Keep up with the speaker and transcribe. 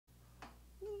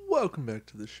Welcome back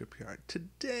to the Shipyard.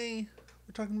 Today,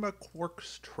 we're talking about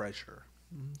Quark's treasure.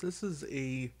 This is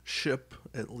a ship,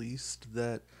 at least,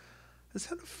 that has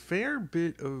had a fair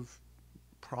bit of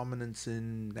prominence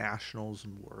in nationals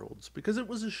and worlds because it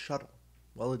was a shuttle.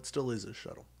 Well, it still is a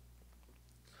shuttle.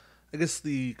 I guess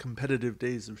the competitive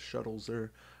days of shuttles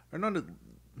are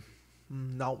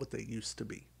not what they used to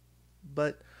be.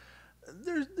 But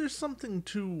there's something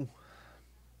to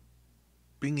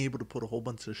being able to put a whole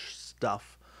bunch of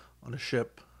stuff on a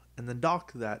ship and then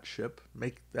dock that ship,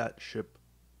 make that ship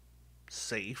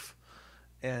safe,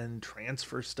 and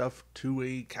transfer stuff to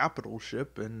a capital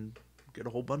ship and get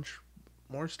a whole bunch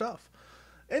more stuff.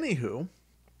 Anywho,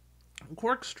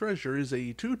 Quark's treasure is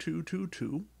a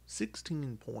 2222,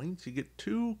 16 points. You get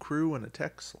 2 crew and a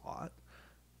tech slot.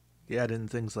 You add in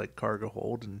things like cargo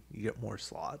hold and you get more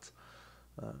slots.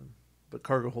 But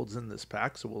cargo hold's in this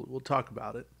pack, so we'll talk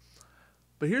about it.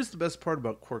 But here's the best part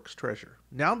about Quark's treasure.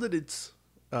 Now that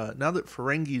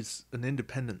Ferengi's an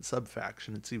independent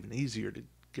subfaction, it's even easier to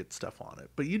get stuff on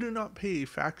it. But you do not pay a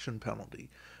faction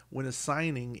penalty when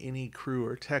assigning any crew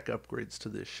or tech upgrades to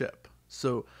this ship.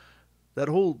 So that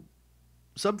whole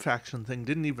subfaction thing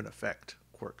didn't even affect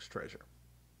Quark's treasure.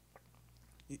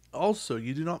 Also,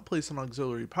 you do not place an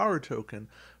auxiliary power token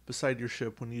beside your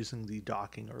ship when using the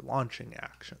docking or launching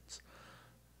actions.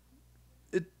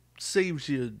 It saves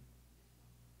you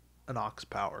an aux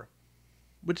power,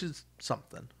 which is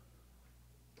something.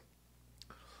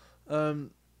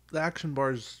 The action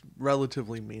bar is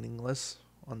relatively meaningless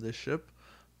on this ship,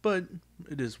 but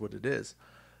it is what it is.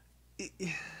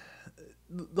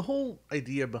 The whole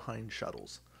idea behind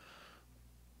shuttles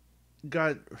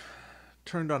got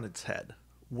turned on its head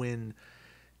when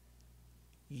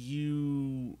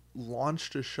you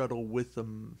launched a shuttle with a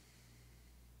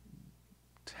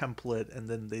template and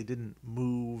then they didn't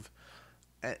move.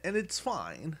 And it's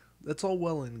fine. That's all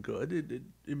well and good.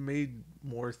 It made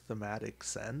more thematic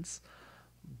sense.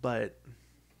 But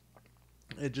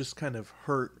it just kind of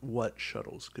hurt what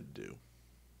shuttles could do.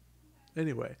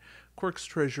 Anyway, Quark's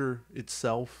treasure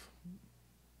itself,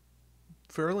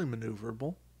 fairly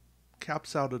maneuverable.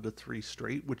 Caps out at a 3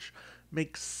 straight, which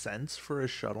makes sense for a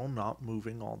shuttle not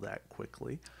moving all that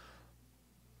quickly.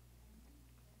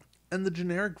 And the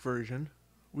generic version,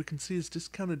 we can see is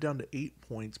discounted down to 8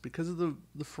 points because of the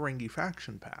Ferengi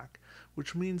faction pack,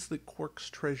 which means that Quark's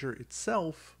treasure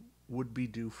itself would be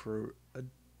due for a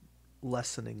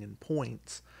lessening in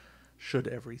points should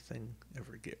everything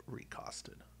ever get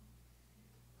recosted.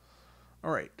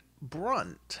 Alright,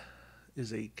 Brunt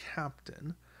is a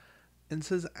captain and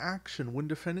says action when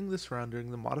defending this round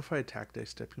during the modify attack dice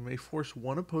step, you may force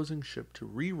one opposing ship to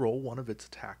re-roll one of its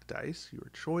attack dice, your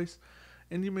choice,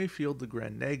 and you may field the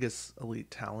Grand Nagus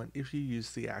elite talent if you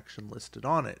use the action listed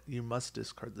on it. You must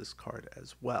discard this card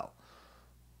as well.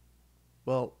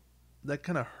 Well, that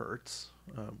kind of hurts.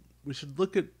 We should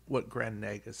look at what Grand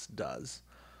Nagus does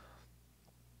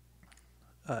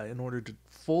in order to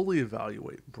fully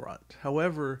evaluate Brunt.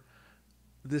 However,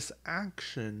 this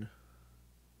action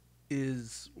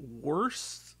is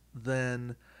worse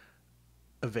than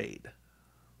evade.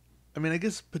 I mean, I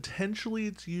guess potentially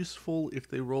it's useful if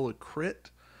they roll a crit,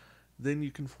 then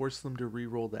you can force them to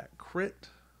re-roll that crit,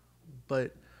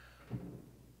 but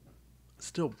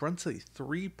still, Brunt's a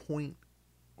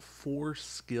 3.4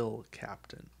 skill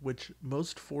captain, which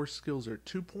most 4 skills are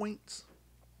 2 points,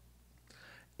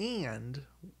 and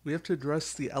we have to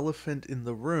address the elephant in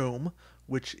the room,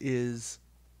 which is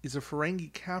a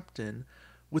Ferengi captain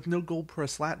with no gold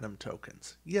press latinum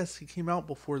tokens. Yes, he came out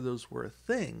before those were a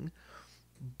thing,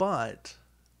 but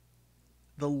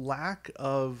the lack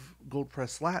of gold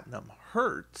press latinum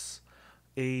hurts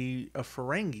a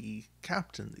Ferengi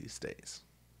captain these days.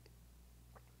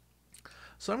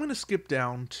 So I'm going to skip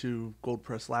down to gold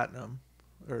press latinum,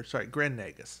 Grand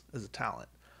Nagus as a talent.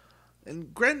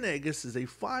 And Grand Nagus is a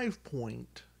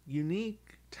 5-point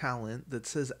unique talent that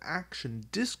says action,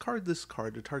 discard this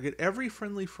card to target every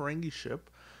friendly Ferengi ship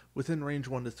within range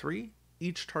 1 to 3.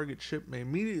 Each target ship may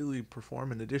immediately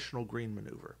perform an additional green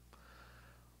maneuver.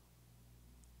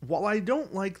 While I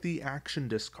don't like the action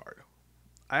discard,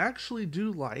 I actually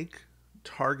do like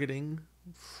targeting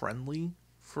friendly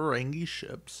Ferengi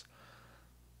ships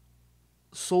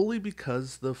solely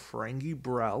because the Ferengi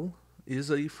Brel is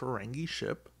a Ferengi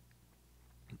ship.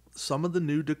 Some of the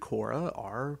new Decora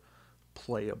are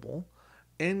playable,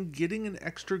 and getting an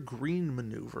extra green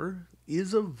maneuver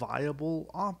is a viable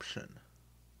option.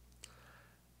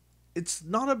 It's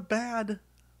not a bad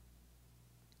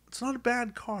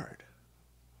card.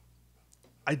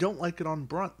 I don't like it on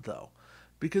Brunt, though,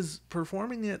 because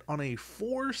performing it on a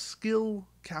 4-skill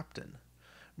captain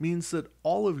means that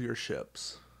all of your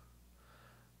ships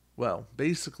well,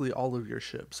 basically all of your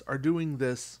ships are doing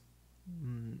this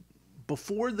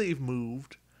before they've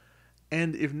moved,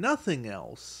 and if nothing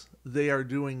else, they are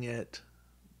doing it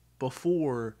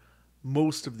before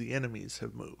most of the enemies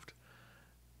have moved.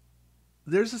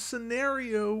 There's a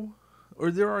scenario, or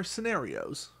there are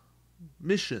scenarios,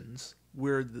 missions,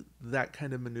 where that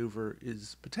kind of maneuver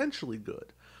is potentially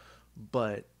good,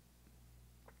 but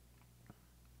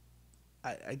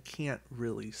I can't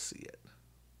really see it.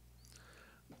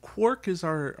 Quark is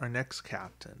our next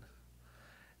captain.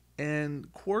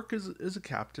 And Quark is a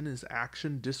captain. His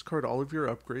action: discard all of your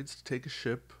upgrades to take a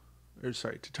ship, or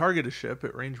sorry, to target a ship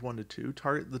at range 1 to 2.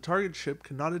 The target ship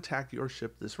cannot attack your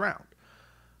ship this round.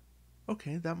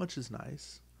 Okay, that much is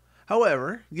nice.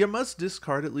 However, you must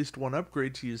discard at least one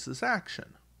upgrade to use this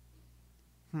action.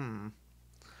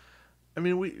 I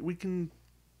mean, we can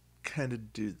kind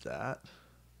of do that.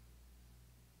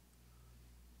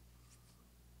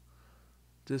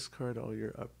 Discard all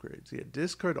your upgrades. Yeah,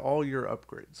 discard all your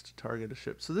upgrades to target a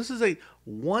ship. So this is a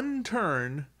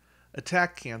one-turn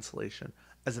attack cancellation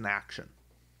as an action.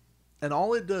 And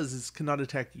all it does is cannot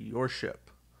attack your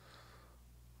ship.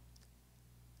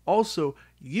 Also,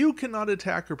 you cannot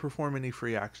attack or perform any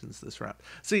free actions this round.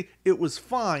 See, it was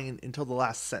fine until the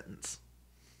last sentence.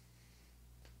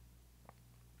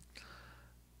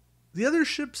 The other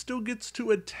ship still gets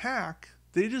to attack.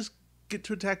 They just get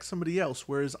to attack somebody else,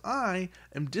 whereas I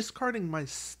am discarding my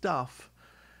stuff.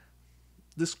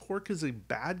 This Quark is a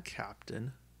bad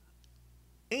captain,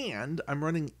 and I'm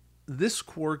running this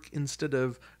Quark instead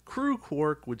of crew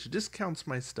Quark, which discounts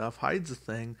my stuff, hides a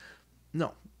thing.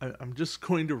 No, I'm just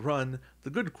going to run the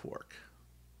good Quark.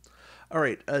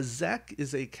 Alright, Zek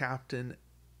is a captain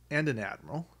and an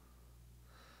admiral.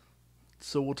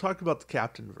 So we'll talk about the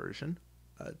captain version.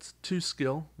 It's 2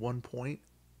 skill, 1 point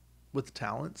with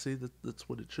talent. See, that's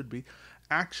what it should be.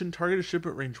 Action: target a ship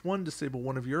at range 1, disable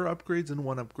one of your upgrades and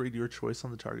one upgrade your choice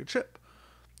on the target ship.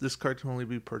 This card can only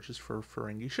be purchased for a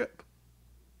Ferengi ship.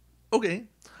 Okay,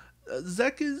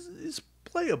 Zek is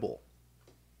playable.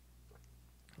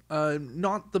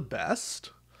 Not the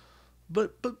best,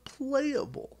 but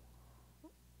playable.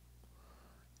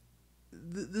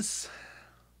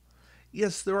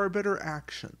 Yes, there are better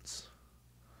actions.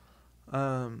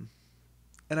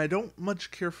 And I don't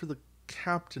much care for the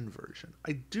captain version.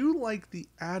 I do like the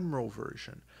admiral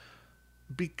version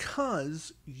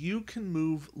because you can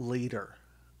move later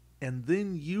and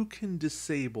then you can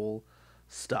disable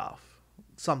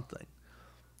something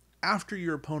after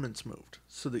your opponent's moved,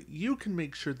 so that you can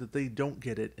make sure that they don't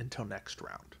get it until next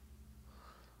round.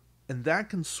 And that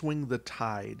can swing the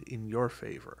tide in your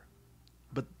favor.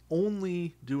 But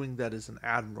only doing that as an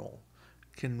admiral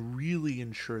can really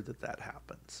ensure that that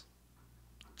happens.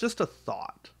 Just a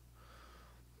thought.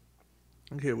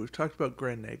 Okay, we've talked about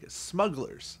Grand Nagus.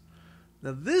 Smugglers.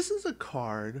 Now this is a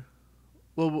card.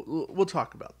 Well, we'll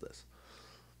talk about this.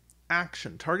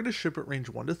 Action: target a ship at range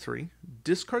 1 to 3.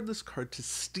 Discard this card to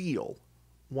steal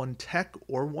one tech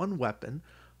or one weapon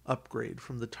upgrade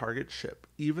from the target ship,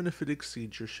 even if it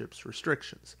exceeds your ship's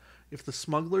restrictions. If the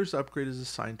smuggler's upgrade is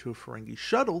assigned to a Ferengi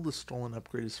shuttle, the stolen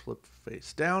upgrade is flipped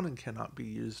face down and cannot be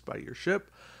used by your ship.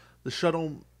 The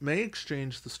shuttle may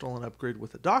exchange the stolen upgrade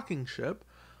with a docking ship.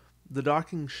 The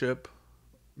docking ship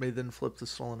may then flip the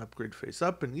stolen upgrade face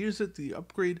up and use it. The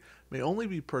upgrade may only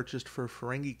be purchased for a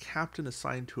Ferengi captain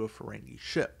assigned to a Ferengi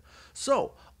ship.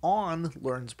 So, on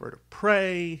learns Bird of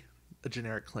Prey, a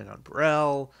generic Klingon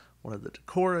Burrell, one of the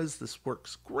Decoras, this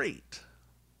works great.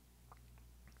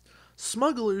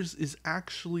 Smugglers is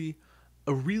actually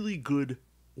a really good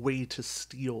way to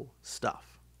steal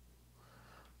stuff.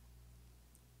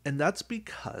 And that's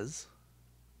because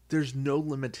there's no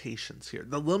limitations here.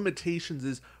 The limitations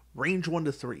is range 1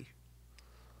 to 3.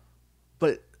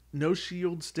 But no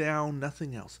shields down,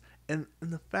 nothing else. And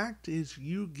the fact is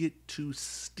you get to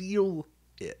steal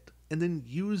it and then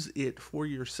use it for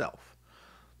yourself.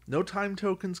 No time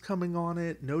tokens coming on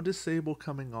it, no disable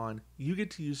coming on. You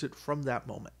get to use it from that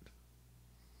moment.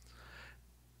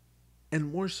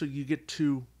 And more so, you get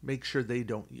to make sure they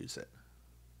don't use it.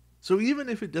 So even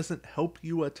if it doesn't help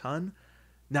you a ton,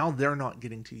 now they're not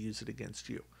getting to use it against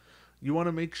you. You want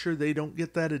to make sure they don't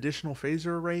get that additional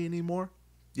phaser array anymore?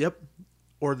 Yep.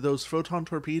 Or those photon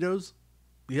torpedoes?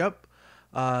 Yep.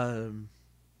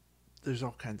 There's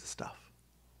all kinds of stuff.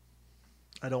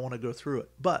 I don't want to go through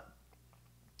it. But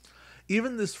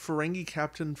even this Ferengi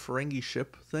captain, Ferengi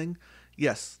ship thing,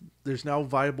 yes, there's now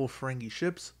viable Ferengi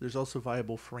ships. There's also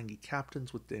viable Ferengi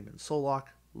captains with Damon Solok,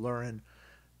 Lurin.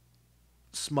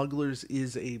 Smugglers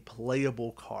is a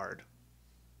playable card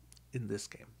in this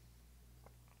game.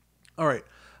 Alright,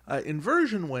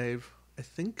 Inversion Wave, I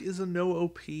think is a no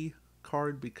OP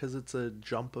card because it's a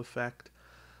jump effect.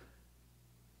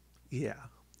 Yeah.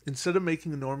 Instead of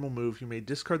making a normal move, you may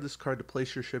discard this card to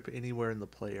place your ship anywhere in the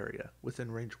play area,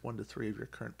 within range 1 to 3 of your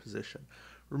current position.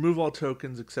 Remove all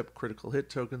tokens except critical hit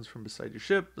tokens from beside your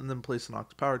ship, and then place an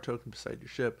Ox Power token beside your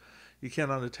ship. You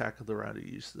cannot attack the round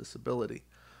you use this ability.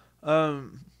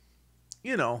 Um,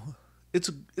 you know, it's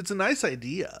a nice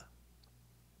idea.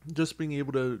 Just being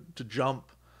able to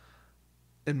jump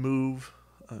and move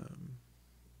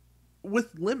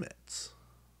with limits.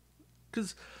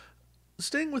 Because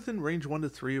staying within range 1 to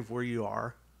 3 of where you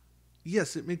are,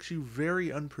 yes, it makes you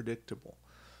very unpredictable.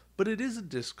 But it is a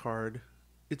discard.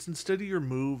 It's instead of your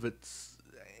move,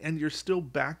 and you're still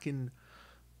back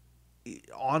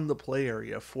on the play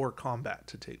area for combat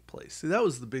to take place. See, that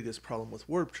was the biggest problem with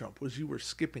Warp Jump, was you were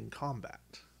skipping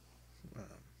combat.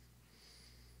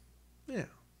 Yeah.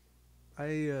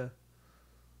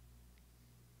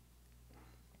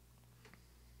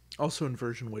 Also,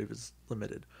 Inversion Wave is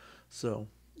limited. So,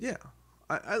 yeah.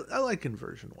 I like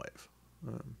Inversion Wave.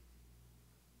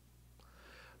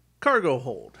 Cargo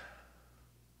Hold.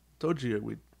 Told you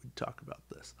we'd talk about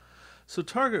this. So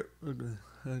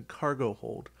Cargo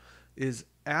Hold is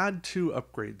add 2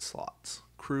 upgrade slots,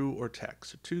 crew or tech.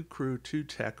 So 2 crew, 2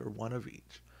 tech, or 1 of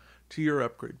each, to your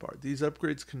upgrade bar. These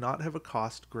upgrades cannot have a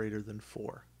cost greater than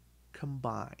 4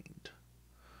 combined.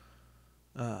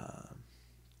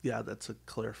 Yeah, that's a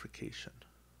clarification.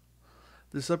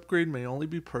 This upgrade may only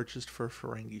be purchased for a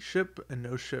Ferengi ship, and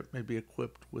no ship may be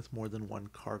equipped with more than 1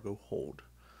 cargo hold.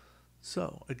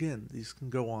 So, again, these can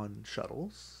go on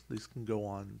shuttles. These can go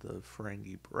on the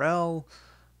Ferengi Burrell.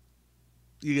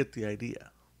 You get the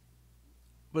idea.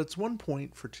 But it's 1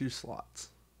 point for 2 slots.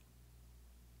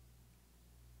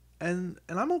 And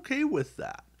I'm okay with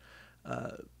that.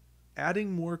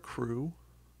 Adding more crew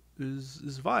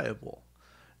is viable.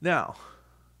 Now,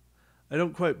 I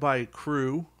don't quite buy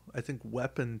crew. I think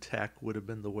weapon tech would have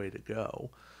been the way to go.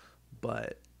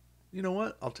 But, you know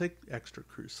what? I'll take extra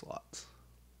crew slots.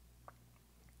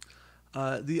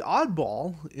 The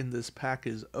oddball in this pack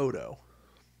is Odo.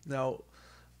 Now,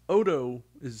 Odo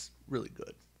is really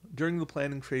good. During the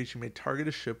planning phase, you may target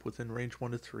a ship within range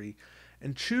 1 to 3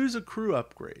 and choose a crew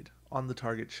upgrade on the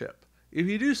target ship. If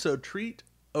you do so, treat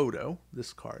Odo,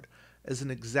 this card, as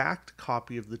an exact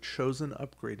copy of the chosen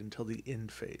upgrade until the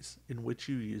end phase, in which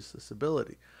you use this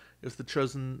ability. If the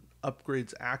chosen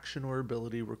upgrade's action or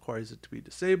ability requires it to be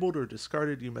disabled or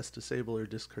discarded, you must disable or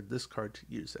discard this card to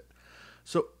use it.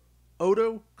 So,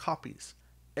 Odo copies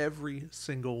every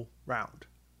single round.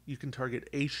 You can target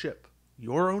a ship,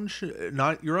 your own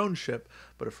not your own ship,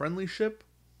 but a friendly ship,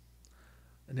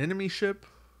 an enemy ship,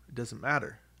 it doesn't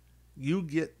matter. You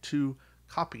get to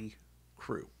copy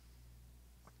crew.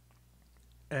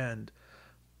 And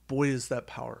boy, is that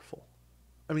powerful.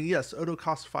 I mean, yes, Odo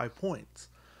costs 5 points,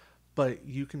 but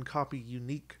you can copy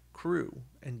unique crew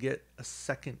and get a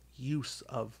second use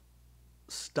of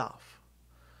stuff.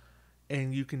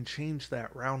 And you can change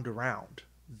that round to round.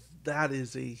 That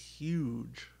is a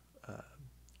huge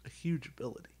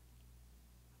ability.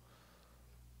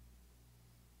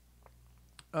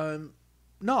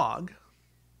 Nog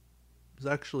is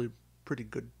actually a pretty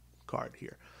good card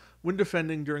here. When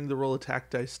defending during the roll attack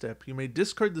dice step, you may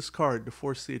discard this card to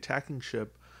force the attacking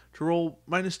ship to roll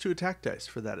 -2 attack dice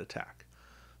for that attack.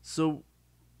 So,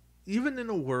 even in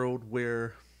a world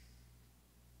where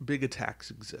big attacks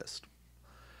exist,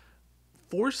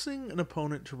 forcing an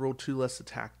opponent to roll 2 less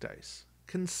attack dice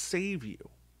can save you.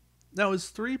 Now, is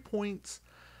 3 points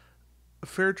a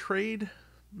fair trade?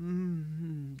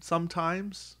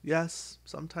 Sometimes yes,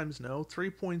 sometimes no. 3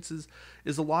 points is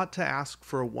a lot to ask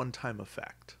for a one-time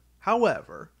effect.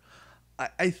 However,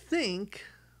 I think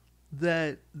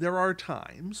that there are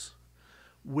times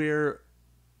where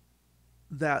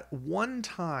that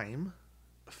one-time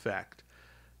effect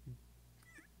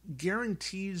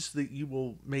guarantees that you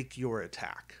will make your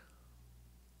attack.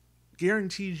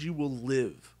 Guarantees you will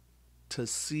live to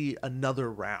see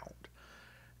another round.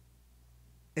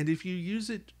 And if you use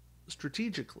it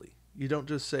strategically, you don't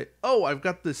just say, oh, I've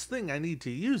got this thing, I need to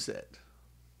use it.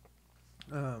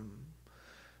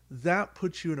 That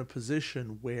puts you in a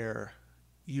position where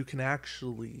you can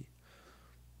actually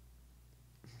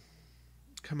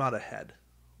come out ahead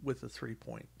with a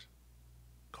 3-point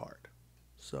card.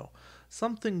 So,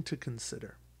 something to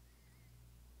consider.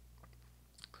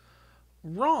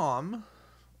 Rom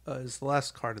is the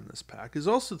last card in this pack, is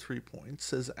also 3 points,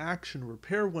 says action,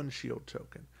 repair 1 shield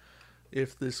token.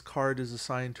 If this card is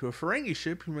assigned to a Ferengi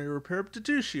ship, you may repair up to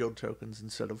 2 shield tokens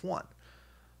instead of 1.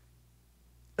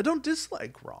 I don't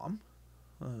dislike Rom.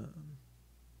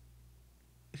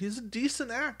 He's a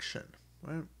decent action.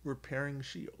 right? Repairing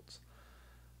shields.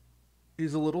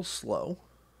 He's a little slow.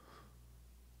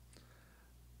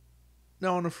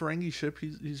 Now, on a Ferengi ship,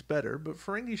 he's better, but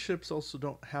Ferengi ships also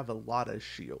don't have a lot of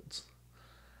shields.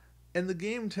 And the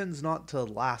game tends not to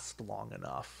last long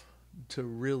enough to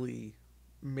really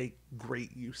make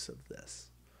great use of this.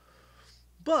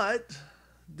 But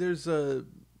there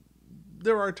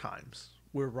are times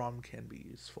where ROM can be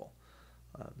useful.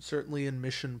 Certainly in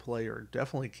mission play or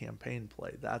definitely campaign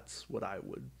play, that's what I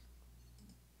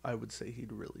would say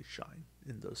he'd really shine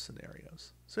in those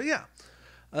scenarios. So yeah,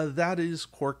 that is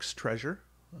Quark's Treasure.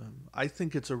 I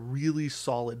think it's a really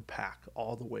solid pack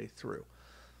all the way through.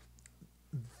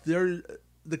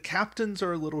 The captains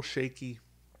are a little shaky.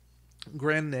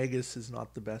 Grand Nagus is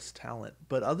not the best talent,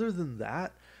 but other than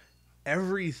that,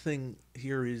 everything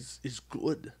here is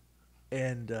good.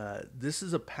 And this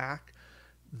is a pack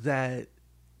that,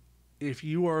 if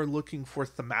you are looking for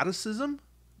thematicism,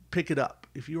 pick it up.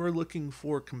 If you are looking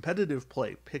for competitive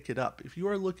play, pick it up. If you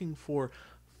are looking for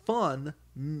fun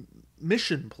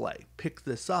mission play, pick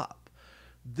this up.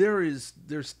 There's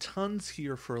tons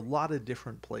here for a lot of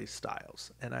different play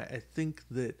styles, and I think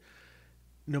that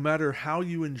no matter how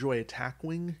you enjoy Attack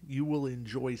Wing, you will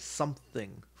enjoy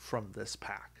something from this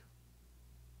pack.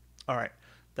 All right,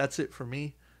 that's it for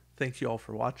me. Thank you all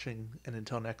for watching, and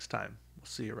until next time, we'll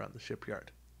see you around the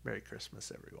shipyard. Merry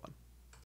Christmas, everyone.